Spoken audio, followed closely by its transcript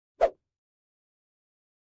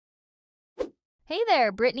Hey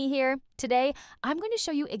there, Brittany here. Today, I'm going to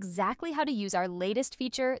show you exactly how to use our latest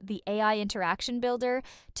feature, the AI Interaction Builder,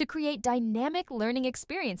 to create dynamic learning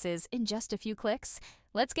experiences in just a few clicks.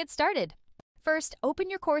 Let's get started. First, open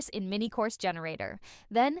your course in Mini Course Generator.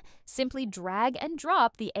 Then, simply drag and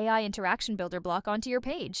drop the AI Interaction Builder block onto your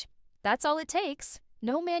page. That's all it takes.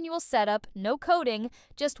 No manual setup, no coding,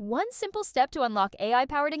 just one simple step to unlock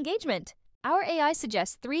AI-powered engagement. Our AI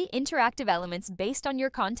suggests 3 interactive elements based on your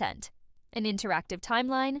content: an interactive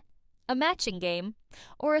timeline, a matching game,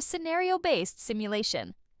 or a scenario-based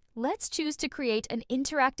simulation. Let's choose to create an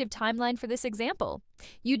interactive timeline for this example.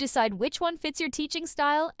 You decide which one fits your teaching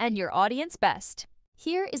style and your audience best.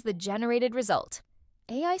 Here is the generated result.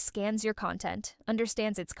 AI scans your content,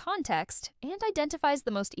 understands its context, and identifies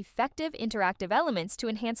the most effective interactive elements to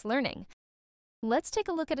enhance learning. Let's take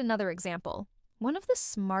a look at another example. One of the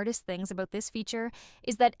smartest things about this feature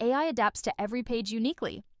is that AI adapts to every page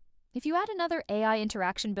uniquely. If you add another AI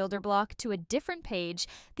Interaction Builder block to a different page,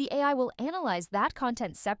 the AI will analyze that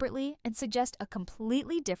content separately and suggest a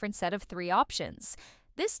completely different set of 3 options.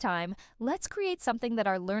 This time, let's create something that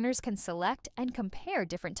our learners can select and compare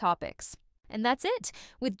different topics. And that's it!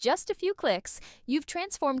 With just a few clicks, you've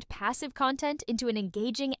transformed passive content into an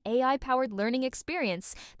engaging AI-powered learning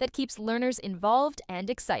experience that keeps learners involved and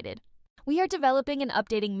excited. We are developing and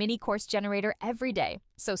updating Mini Course Generator every day,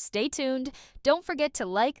 so stay tuned. Don't forget to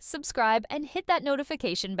like, subscribe, and hit that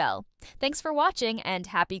notification bell. Thanks for watching and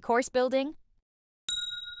happy course building!